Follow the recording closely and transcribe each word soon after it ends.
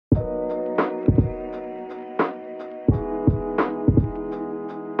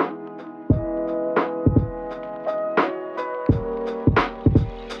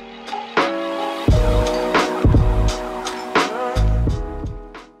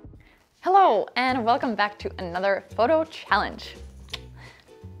Hello and welcome back to another photo challenge.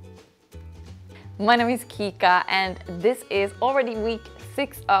 My name is Kika and this is already week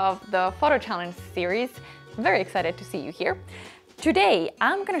 6 of the photo challenge series. I'm very excited to see you here. Today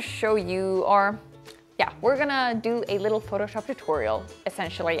I'm gonna show you, we're gonna do a little Photoshop tutorial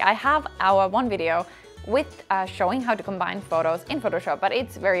essentially. I have our one video with showing how to combine photos in Photoshop, but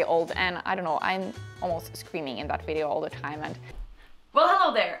it's very old and I don't know, I'm almost screaming in that video all the time. And well,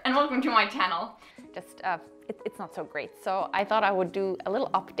 hello there and welcome to my channel. Just it's not so great, so I thought I would do a little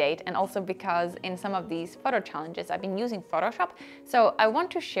update, and also because in some of these photo challenges I've been using Photoshop, so I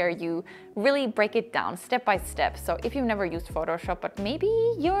want to share you, really break it down step by step. So if you've never used Photoshop but maybe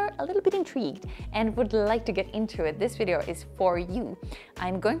you're a little bit intrigued and would like to get into it, this video is for you.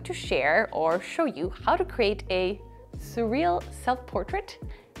 I'm going to share or show you how to create a surreal self-portrait.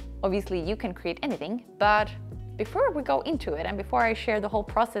 Obviously you can create anything, but before we go into it and before I share the whole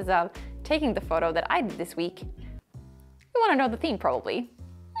process of taking the photo that I did this week, you want to know the theme probably.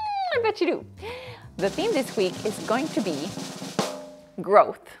 I bet you do. The theme this week is going to be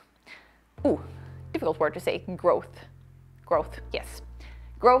growth. Ooh, difficult word to say, growth. Growth, yes.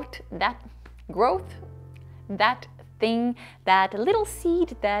 Growth, that thing, that little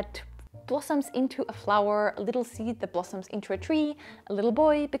seed that blossoms into a flower, a little seed that blossoms into a tree, a little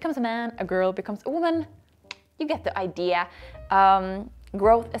boy becomes a man, a girl becomes a woman. You get the idea.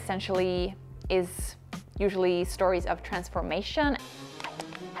 Growth essentially is usually stories of transformation.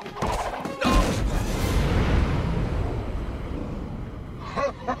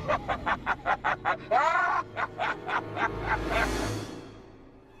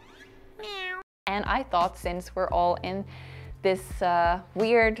 And I thought, since we're all in this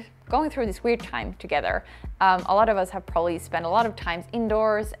going through this weird time together, a lot of us have probably spent a lot of times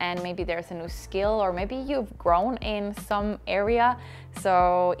indoors, and maybe there's a new skill, or maybe you've grown in some area.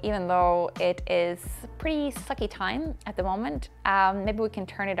 So even though it is a pretty sucky time at the moment, maybe we can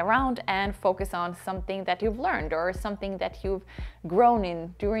turn it around and focus on something that you've learned or something that you've grown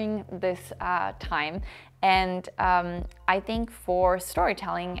in during this time. And I think for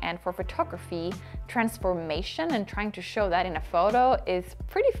storytelling and for photography, transformation and trying to show that in a photo is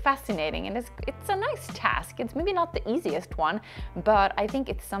pretty fascinating, and it's a nice task. It's maybe not the easiest one, but I think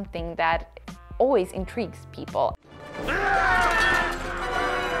it's something that always intrigues people.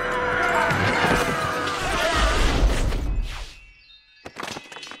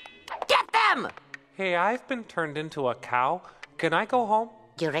 Get them! Hey, I've been turned into a cow. Can I go home?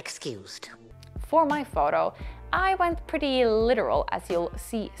 You're excused. For my photo, I went pretty literal, as you'll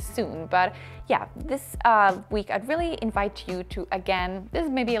see soon. But yeah, this week I'd really invite you to, again, this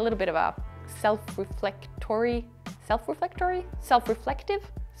is maybe a little bit of a self-reflective,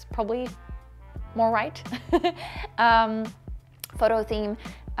 it's probably more right, photo theme.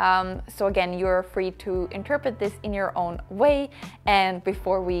 So again, you're free to interpret this in your own way. And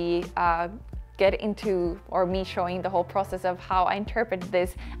before we get into, or me showing the whole process of how I interpret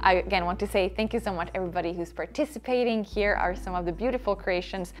this, I again want to say thank you so much everybody who's participating. Here are some of the beautiful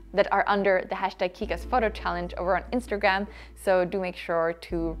creations that are under the hashtag kikasphotochallenge over on Instagram. So do make sure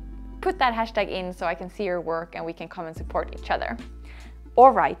to put that hashtag in so I can see your work and we can come and support each other.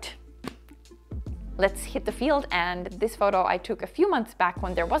 All right, let's hit the field. And this photo I took a few months back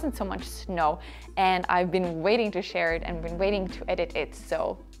when there wasn't so much snow, and I've been waiting to share it and been waiting to edit it.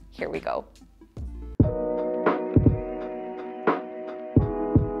 So here we go.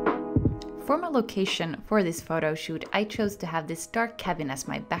 For my location for this photo shoot, I chose to have this dark cabin as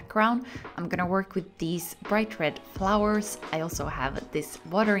my background. I'm gonna work with these bright red flowers. I also have this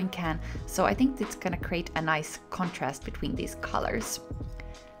watering can, so I think it's gonna create a nice contrast between these colors.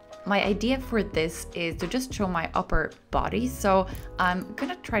 My idea for this is to just show my upper body, so I'm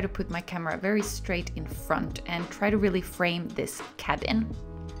gonna try to put my camera very straight in front and try to really frame this cabin.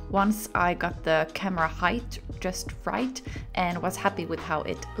 Once I got the camera height just right and was happy with how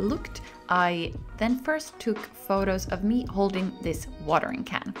it looked, I then first took photos of me holding this watering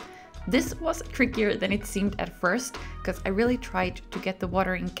can. This was trickier than it seemed at first, because I really tried to get the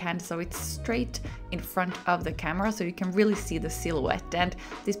watering can so it's straight in front of the camera so you can really see the silhouette, and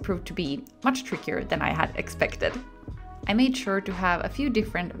this proved to be much trickier than I had expected. I made sure to have a few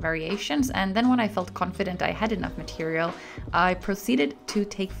different variations, and then when I felt confident I had enough material, I proceeded to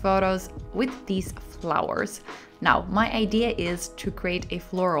take photos with these flowers. Now, my idea is to create a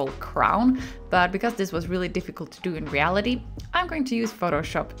floral crown, but because this was really difficult to do in reality, I'm going to use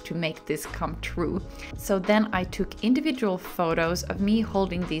Photoshop to make this come true. So then I took individual photos of me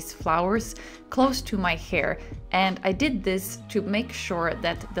holding these flowers close to my hair, and I did this to make sure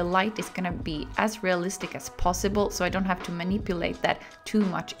that the light is gonna be as realistic as possible, so I don't have to manipulate that too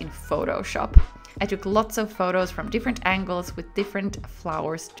much in Photoshop. I took lots of photos from different angles with different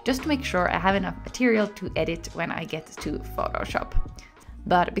flowers just to make sure I have enough material to edit when I get to Photoshop.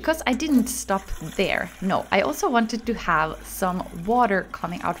 But because I didn't stop there, no, I also wanted to have some water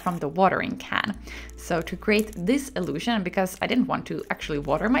coming out from the watering can. So to create this illusion, because I didn't want to actually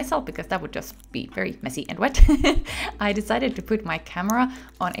water myself because that would just be very messy and wet, I decided to put my camera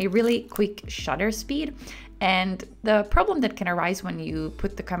on a really quick shutter speed. And the problem that can arise when you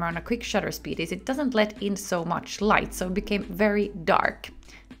put the camera on a quick shutter speed is it doesn't let in so much light, so it became very dark.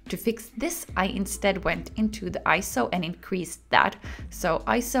 To fix this, I instead went into the ISO and increased that. So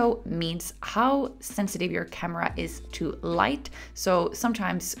ISO means how sensitive your camera is to light. So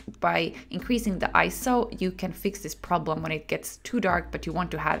sometimes by increasing the ISO, you can fix this problem when it gets too dark, but you want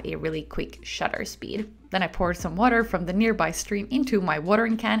to have a really quick shutter speed. Then I poured some water from the nearby stream into my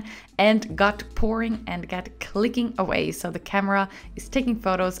watering can and got pouring and got clicking away. So the camera is taking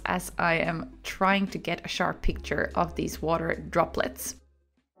photos as I am trying to get a sharp picture of these water droplets.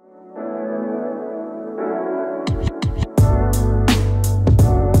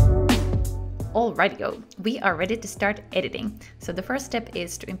 Alrighty, we are ready to start editing. So the first step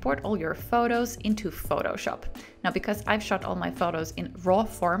is to import all your photos into Photoshop. Now, because I've shot all my photos in RAW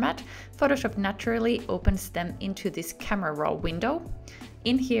format, Photoshop naturally opens them into this camera raw window.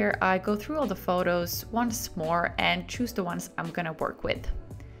 In here, I go through all the photos once more and choose the ones I'm gonna work with.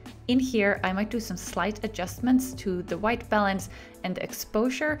 In here, I might do some slight adjustments to the white balance and the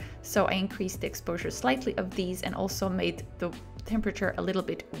exposure. So I increased the exposure slightly of these and also made the temperature a little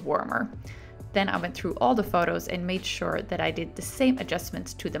bit warmer. Then I went through all the photos and made sure that I did the same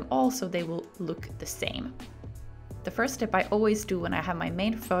adjustments to them all so they will look the same. The first step I always do when I have my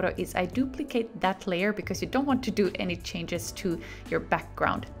main photo is I duplicate that layer because you don't want to do any changes to your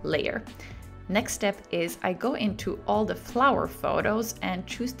background layer. Next step is I go into all the flower photos and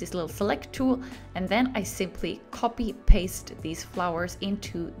choose this little select tool, and then I simply copy paste these flowers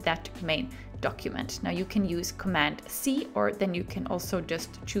into that main document. Now you can use Command C, or then you can also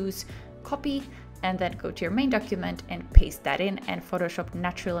just choose copy and then go to your main document and paste that in, and Photoshop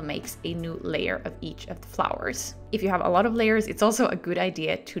naturally makes a new layer of each of the flowers. If you have a lot of layers, it's also a good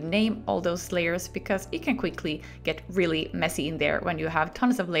idea to name all those layers because it can quickly get really messy in there when you have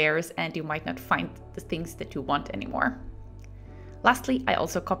tons of layers and you might not find the things that you want anymore. Lastly, I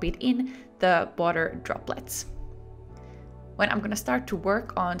also copied in the water droplets. When I'm going to start to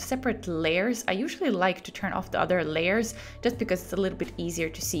work on separate layers, I usually like to turn off the other layers just because it's a little bit easier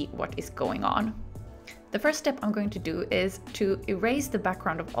to see what is going on. The first step I'm going to do is to erase the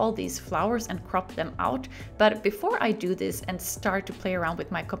background of all these flowers and crop them out. But before I do this and start to play around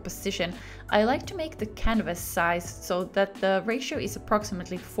with my composition, I like to make the canvas size so that the ratio is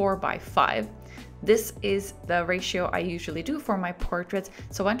approximately 4:5. This is the ratio I usually do for my portraits,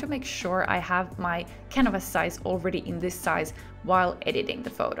 so I want to make sure I have my canvas size already in this size while editing the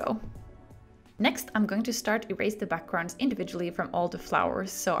photo. Next, I'm going to start erase the backgrounds individually from all the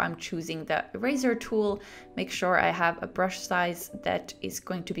flowers. So I'm choosing the eraser tool, make sure I have a brush size that is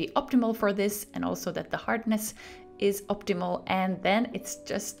going to be optimal for this and also that the hardness is optimal, and then it's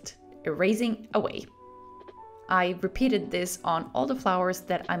just erasing away. I repeated this on all the flowers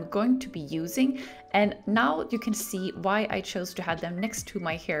that I'm going to be using, and now you can see why I chose to have them next to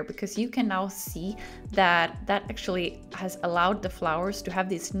my hair, because you can now see that that actually has allowed the flowers to have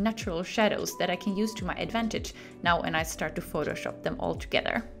these natural shadows that I can use to my advantage now when I start to Photoshop them all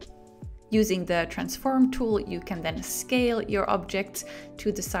together. Using the transform tool, you can then scale your objects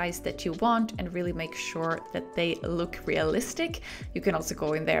to the size that you want and really make sure that they look realistic. You can also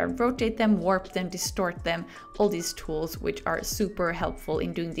go in there and rotate them, warp them, distort them, all these tools which are super helpful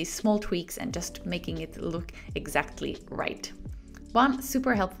in doing these small tweaks and just making it look exactly right. One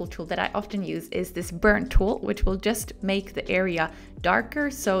super helpful tool that I often use is this burn tool, which will just make the area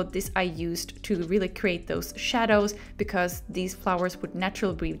darker. So this I used to really create those shadows because these flowers would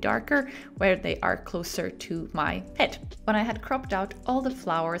naturally be darker where they are closer to my head. When I had cropped out all the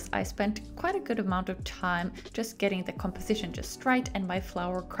flowers, I spent quite a good amount of time just getting the composition just right and my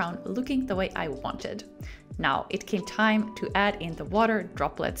flower crown looking the way I wanted. Now it came time to add in the water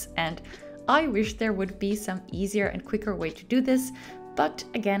droplets, and I wish there would be some easier and quicker way to do this, But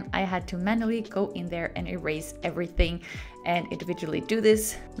again, I had to manually go in there and erase everything and individually do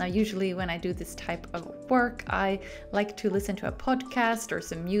this. Now, usually when I do this type of work, I like to listen to a podcast or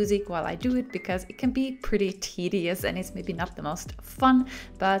some music while I do it, because it can be pretty tedious and it's maybe not the most fun,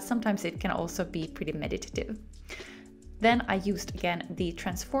 but sometimes it can also be pretty meditative. Then I used again the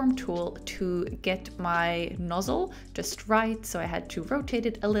transform tool to get my nozzle just right, so I had to rotate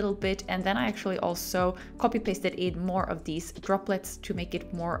it a little bit, and then I actually also copy pasted in more of these droplets to make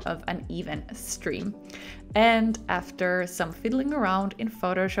it more of an even stream. And after some fiddling around in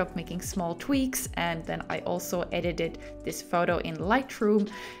Photoshop, making small tweaks, and then I also edited this photo in Lightroom,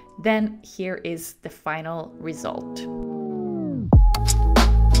 then here is the final result.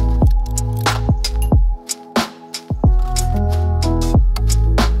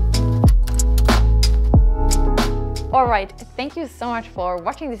 Alright, thank you so much for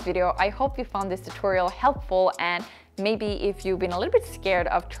watching this video. I hope you found this tutorial helpful, and maybe if you've been a little bit scared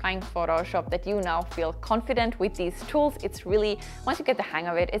of trying Photoshop, that you now feel confident with these tools. It's really, once you get the hang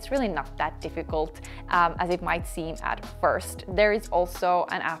of it, it's really not that difficult as it might seem at first. There is also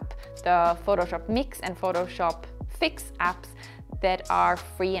an app, the Photoshop Mix and Photoshop Fix apps, that are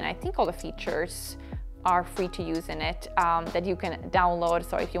free, and I think all the features are free to use in it, that you can download.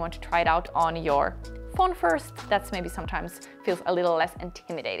 So if you want to try it out on your phone first, that's maybe sometimes feels a little less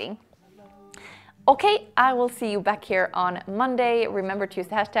intimidating. Okay, I will see you back here on Monday. Remember to use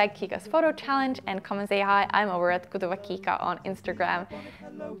the hashtag kikasphotochallenge and come and say hi. I'm over at Kutovakika on Instagram.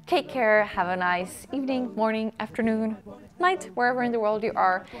 Take care, have a nice evening, morning, afternoon, night, wherever in the world you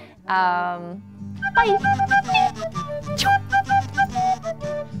are. Bye!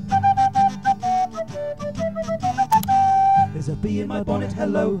 There's a bee in my bonnet,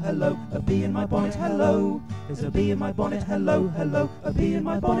 hello, hello, a bee in my bonnet, hello. There's a bee in my bonnet, hello, hello, a bee in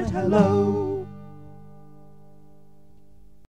my bonnet, hello.